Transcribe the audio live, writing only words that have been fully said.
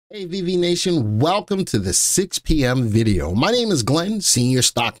Hey VV Nation, welcome to the 6 p.m. video. My name is Glenn, Senior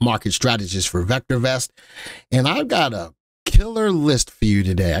Stock Market Strategist for VectorVest, and I've got a killer list for you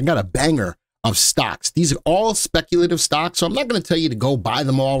today. I got a banger of stocks. These are all speculative stocks, so I'm not going to tell you to go buy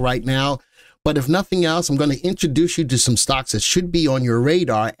them all right now, but if nothing else, I'm going to introduce you to some stocks that should be on your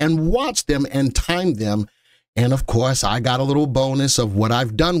radar and watch them and time them. And of course, I got a little bonus of what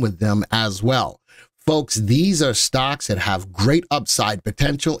I've done with them as well. Folks, these are stocks that have great upside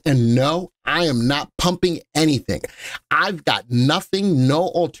potential. And no, I am not pumping anything. I've got nothing,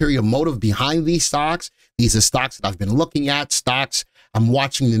 no ulterior motive behind these stocks. These are stocks that I've been looking at, stocks I'm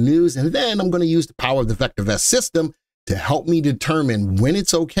watching the news, and then I'm going to use the power of the VectorVest system to help me determine when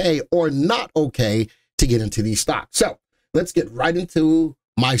it's okay or not okay to get into these stocks. So let's get right into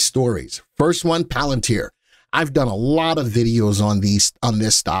my stories. First one, Palantir. I've done a lot of videos on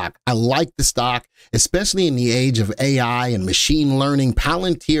this stock. I like the stock, especially in the age of AI and machine learning.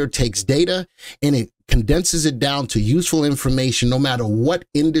 Palantir takes data and it condenses it down to useful information no matter what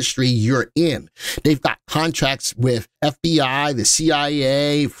industry you're in. They've got contracts with FBI, the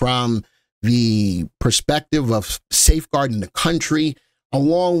CIA, from the perspective of safeguarding the country,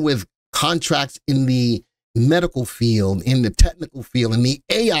 along with contracts in the medical field, in the technical field, in the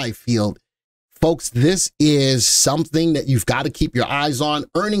AI field. Folks, this is something that you've got to keep your eyes on.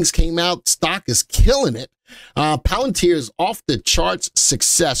 Earnings came out. Stock is killing it. Palantir's off the charts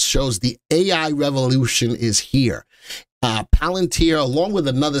success shows the AI revolution is here. Palantir, along with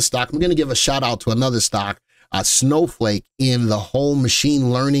another stock, I'm going to give a shout out to another stock, Snowflake, in the whole machine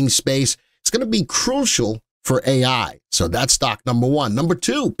learning space. It's going to be crucial for AI. So that's stock number one. Number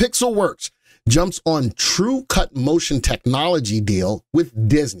two, Pixelworks jumps on true cut motion technology deal with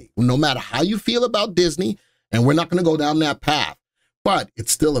Disney. No matter how you feel about Disney, and we're not going to go down that path, but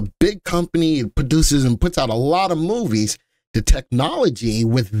it's still a big company. It produces and puts out a lot of movies. The technology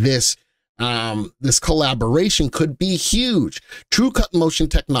with this collaboration could be huge. True cut motion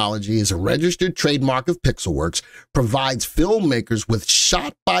technology is a registered trademark of Pixelworks, provides filmmakers with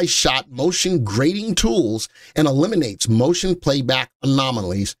shot-by-shot motion grading tools, and eliminates motion playback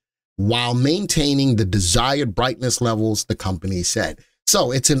anomalies while maintaining the desired brightness levels, the company said.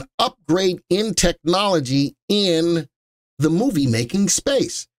 So it's an upgrade in technology in the movie making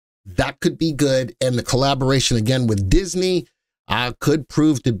space. That could be good. And the collaboration again with Disney could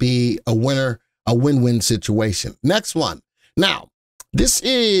prove to be a winner, a win-win situation. Next one. Now, this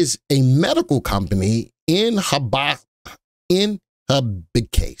is a medical company in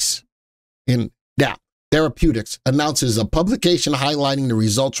Therapeutics announces a publication highlighting the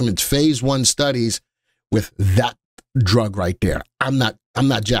results from its phase 1 studies with that drug right there. I'm not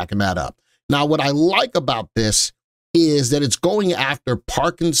jacking that up. Now, what I like about this is that it's going after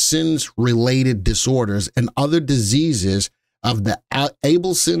Parkinson's related disorders and other diseases of the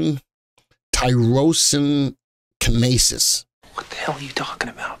Abelson tyrosine kinases. What the hell are you talking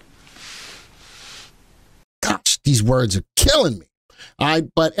about? Gosh, these words are killing me.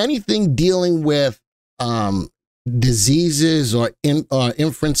 But anything dealing with diseases or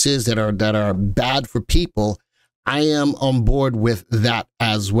inferences that are bad for people, I am on board with that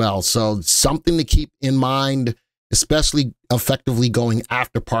as well. So something to keep in mind, especially effectively going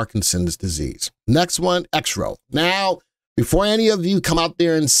after Parkinson's disease. Next one, Exro. Now, before any of you come out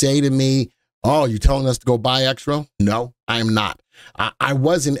there and say to me, oh, you're telling us to go buy Exro? No, I'm not. I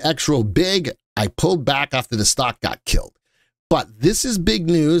was in Exro big. I pulled back after the stock got killed. But this is big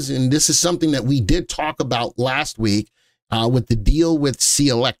news, and this is something that we did talk about last week with the deal with C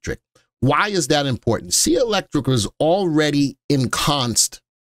Electric. Why is that important? C Electric was already ensconced.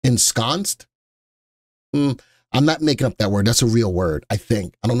 I'm not making up that word. That's a real word, I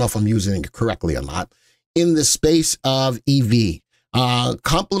think. I don't know if I'm using it correctly or not. In the space of EV.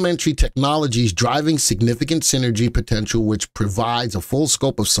 Complementary technologies driving significant synergy potential, which provides a full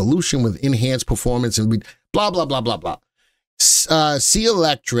scope of solution with enhanced performance and blah, blah, blah, blah, blah. C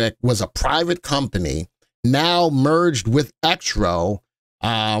Electric was a private company, now merged with Exro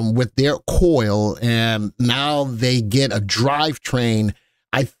with their coil, and now they get a drivetrain.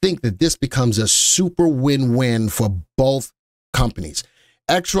 I think that this becomes a super win-win for both companies.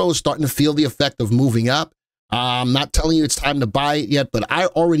 Exro is starting to feel the effect of moving up. I'm not telling you it's time to buy it yet, but I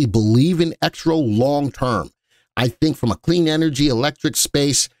already believe in Exro long-term. I think from a clean energy electric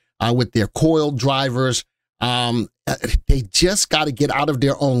space with their coil drivers, they just got to get out of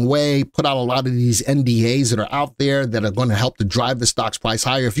their own way, put out a lot of these NDAs that are out there that are going to help to drive the stock's price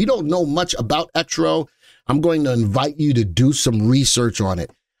higher. If you don't know much about Exro, I'm going to invite you to do some research on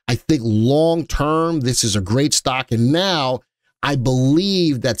it. I think long-term, this is a great stock. And now I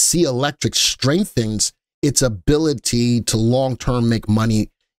believe that C Electric strengthens its ability to long-term make money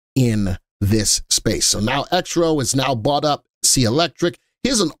in this space. So now Exro is now bought up C Electric.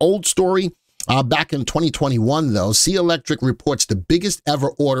 Here's an old story. Back in 2021, though, C Electric reports the biggest ever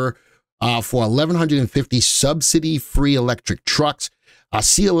order for 1,150 subsidy-free electric trucks.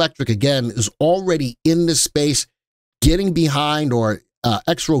 C Electric, again, is already in this space, getting behind, or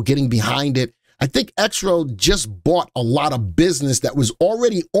Exro getting behind it. I think Exro just bought a lot of business that was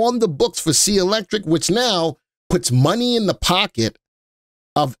already on the books for C Electric, which now puts money in the pocket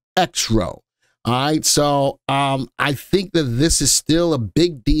of Exro. All right, so I think that this is still a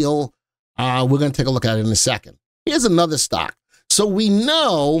big deal. We're going to take a look at it in a second. Here's another stock. So we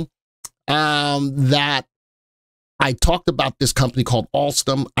know that I talked about this company called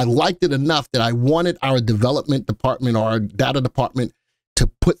Alstom. I liked it enough that I wanted our development department or our data department to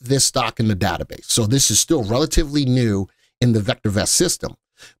put this stock in the database. So this is still relatively new in the VectorVest system.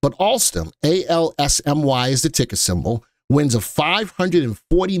 But Alstom, ALSMY is the ticker symbol, wins a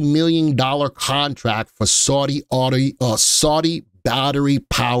 $540 million contract for Saudi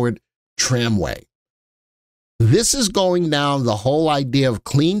battery-powered tramway. This is going down the whole idea of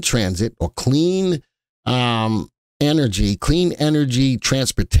clean transit or clean energy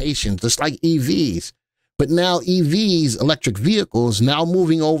transportation, just like EVs. But now EVs, electric vehicles, now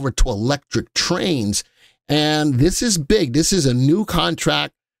moving over to electric trains. And this is big. This is a new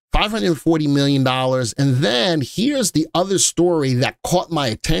contract, $540 million. And then here's the other story that caught my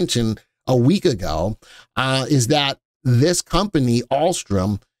attention a week ago, is that this company,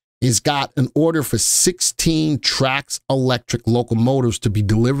 Alstom, has got an order for 16 Trax electric locomotives to be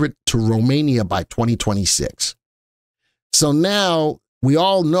delivered to Romania by 2026. So now we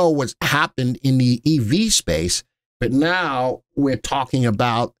all know what's happened in the EV space, but now we're talking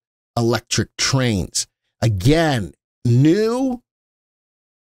about electric trains. Again, new,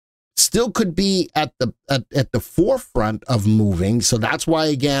 still could be at the forefront of moving. So that's why,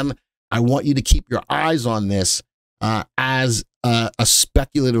 again, I want you to keep your eyes on this as a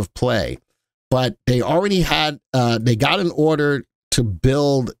speculative play. But they already had, they got an order to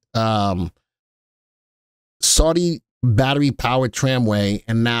build Saudi battery-powered tramway,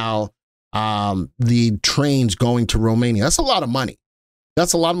 and now the trains going to Romania. That's a lot of money.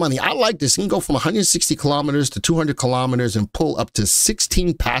 That's a lot of money. I like this. You can go from 160 kilometers to 200 kilometers and pull up to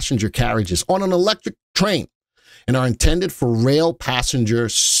 16 passenger carriages on an electric train, and are intended for rail passenger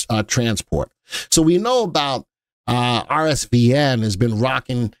transport. So we know about RSVN has been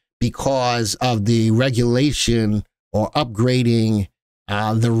rocking because of the regulation or upgrading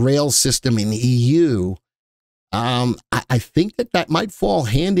the rail system in the EU. I think that might fall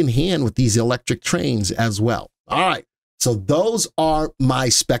hand in hand with these electric trains as well. All right. So those are my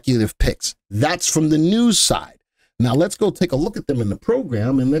speculative picks. That's from the news side. Now let's go take a look at them in the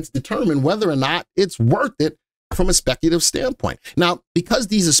program, and let's determine whether or not it's worth it from a speculative standpoint. Now, because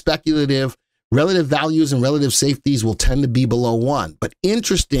these are speculative, relative values and relative safeties will tend to be below 1. But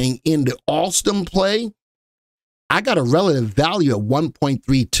interesting, in the Alstom play, I got a relative value at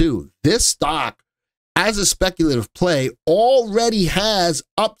 1.32. This stock, as a speculative play, already has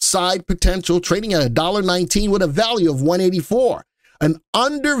upside potential, trading at $1.19 with a value of 184. An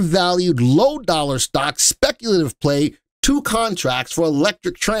undervalued low dollar stock, speculative play, 2 contracts for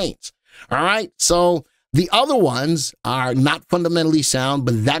electric trains. All right, so the other ones are not fundamentally sound,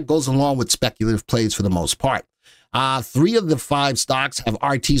 but that goes along with speculative plays for the most part. 3 of the 5 stocks have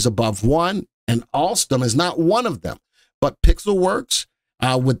RTs above 1, and Alstom is not one of them. But Pixelworks,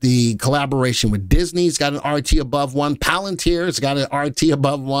 with the collaboration with Disney's got an RT above 1. Palantir's got an RT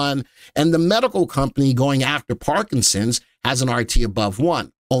above 1. And the medical company going after Parkinson's has an RT above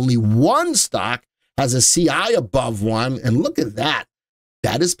 1. Only one stock has a CI above 1. And look at that.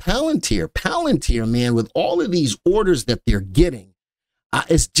 That is Palantir. Palantir, man, with all of these orders that they're getting,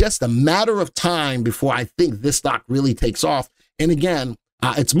 it's just a matter of time before I think this stock really takes off. And again,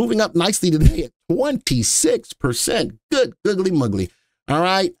 it's moving up nicely today at 26%. Good, googly muggly. All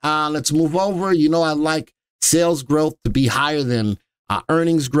right, let's move over. You know, I like sales growth to be higher than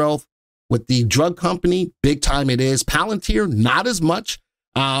earnings growth. With the drug company, big time it is. Palantir, not as much.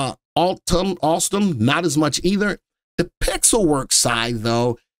 Alstom, not as much either. The Pixelworks side,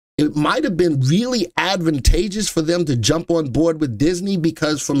 though, it might have been really advantageous for them to jump on board with Disney,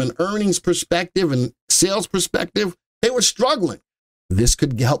 because from an earnings perspective and sales perspective, they were struggling. This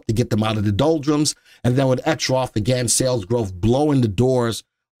could help to get them out of the doldrums. And then with Exro, again, sales growth blowing the doors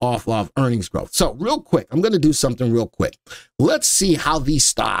off of earnings growth. So real quick, I'm going to do something real quick. Let's see how these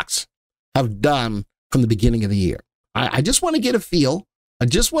stocks have done from the beginning of the year. I just want to get a feel. I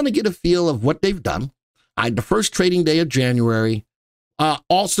just want to get a feel of what they've done. The first trading day of January,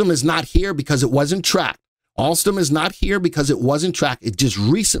 Alstom is not here because it wasn't tracked. Alstom is not here because it wasn't tracked. It just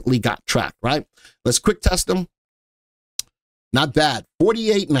recently got tracked, right? Let's quick test them. Not bad.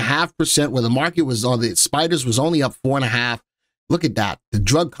 48.5%, where the market was on the spiders was only up 4.5%. Look at that. The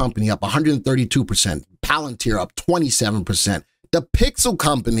drug company up 132%. Palantir up 27%. The Pixel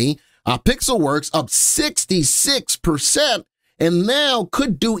company, Pixelworks up 66%, and now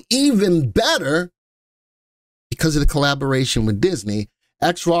could do even better because of the collaboration with Disney.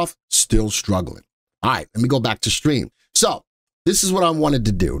 XRoth still struggling. All right, let me go back to stream. So this is what I wanted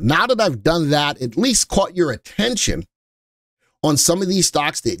to do. Now that I've done that, at least caught your attention on some of these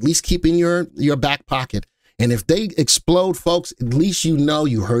stocks to at least keep in your back pocket. And if they explode, folks, at least you know,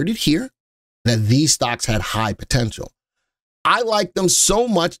 you heard it here, that these stocks had high potential. I like them so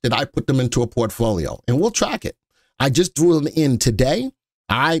much that I put them into a portfolio, and we'll track it. I just threw them in today.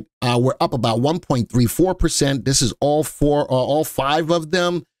 We're up about 1.34%. This is all five of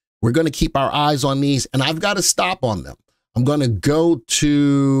them. We're going to keep our eyes on these, and I've got to stop on them. I'm going to go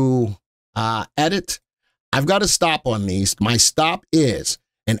to edit. I've got to stop on these. My stop is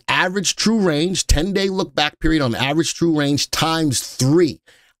an average true range, 10-day look back period on average true range times 3.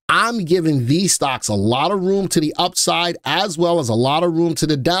 I'm giving these stocks a lot of room to the upside as well as a lot of room to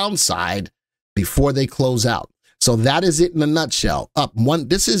the downside before they close out. So that is it in a nutshell.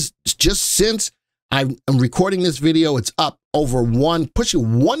 This is just since I'm recording this video, it's up over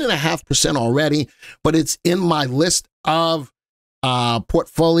pushing 1.5% already, but it's in my list of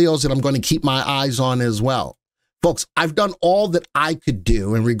portfolios that I'm going to keep my eyes on as well. Folks, I've done all that I could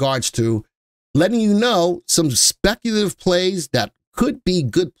do in regards to letting you know some speculative plays that could be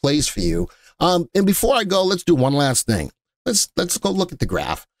good plays for you. And before I go, let's do one last thing. Let's go look at the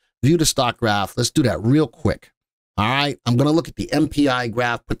graph, view the stock graph. Let's do that real quick. All right, I'm going to look at the MPI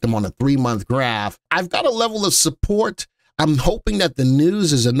graph, put them on a 3-month graph. I've got a level of support. I'm hoping that the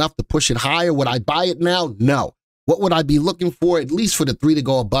news is enough to push it higher. Would I buy it now? No. What would I be looking for? At least for the 3 to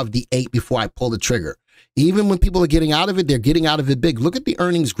go above the 8 before I pull the trigger. Even when people are getting out of it, they're getting out of it big. Look at the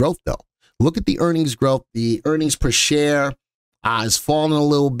earnings growth, though. Look at the earnings growth. The earnings per share has fallen a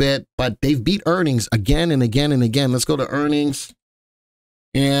little bit, but they've beat earnings again and again and again. Let's go to earnings,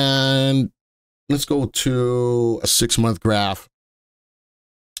 and let's go to a 6-month graph.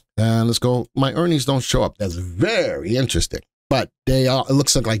 And let's go. My earnings don't show up. That's very interesting, but it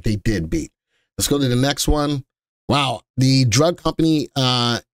looks like they did beat. Let's go to the next one. Wow, the drug company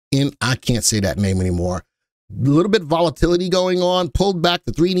I can't say that name anymore. A little bit volatility going on, pulled back.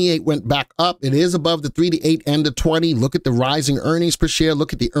 The 3 and the 8 went back up. It is above the 3 to 8 and the 20. Look at the rising earnings per share.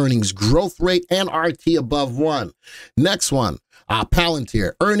 Look at the earnings growth rate and RT above 1. Next one,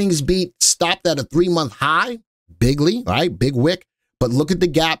 Palantir. Earnings beat, stopped at a 3-month high, bigly, right? Big wick. But look at the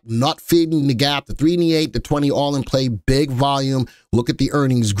gap, not feeding the gap. The 3 and the 8, the 20 all in play, big volume. Look at the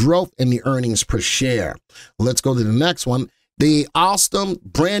earnings growth and the earnings per share. Let's go to the next one. The Alstom,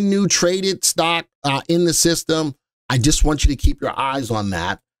 brand new traded stock in the system. I just want you to keep your eyes on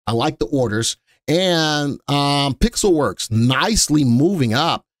that. I like the orders. And Pixelworks, nicely moving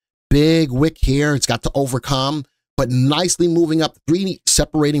up. Big wick here. It's got to overcome, but nicely moving up. 3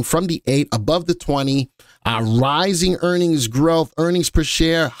 separating from the 8, above the 20. Rising earnings growth, earnings per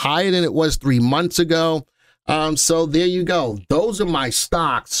share, higher than it was 3 months ago. So there you go. Those are my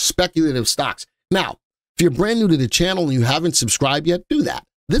stocks, speculative stocks. Now, if you're brand new to the channel and you haven't subscribed yet, do that.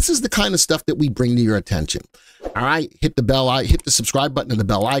 This is the kind of stuff that we bring to your attention. All right, hit the subscribe button and the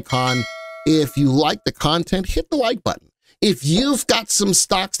bell icon. If you like the content, hit the like button. If you've got some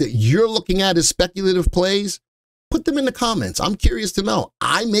stocks that you're looking at as speculative plays, put them in the comments. I'm curious to know.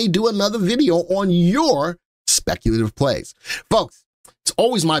 I may do another video on your speculative plays. Folks, it's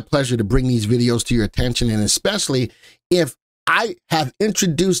always my pleasure to bring these videos to your attention, and especially if I have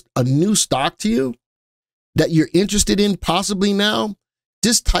introduced a new stock to you that you're interested in possibly now,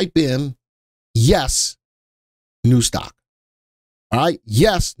 just type in, yes, new stock. All right,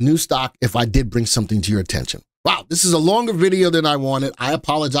 yes, new stock if I did bring something to your attention. Wow, this is a longer video than I wanted. I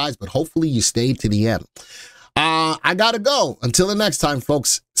apologize, but hopefully you stayed to the end. I gotta go. Until the next time,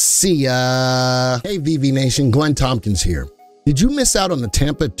 folks. See ya. Hey, VV Nation, Glenn Tompkins here. Did you miss out on the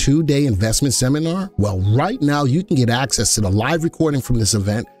Tampa 2-day investment seminar? Well, right now you can get access to the live recording from this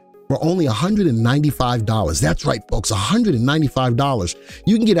event for only $195. That's right, folks, $195.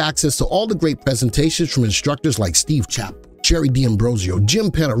 You can get access to all the great presentations from instructors like Steve Chapp, Jerry D'Ambrosio,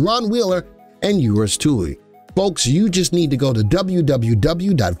 Jim Penner, Ron Wheeler, and yours truly. Folks, you just need to go to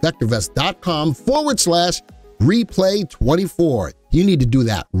www.vectorvest.com/replay24. You need to do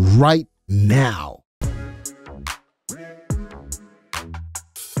that right now.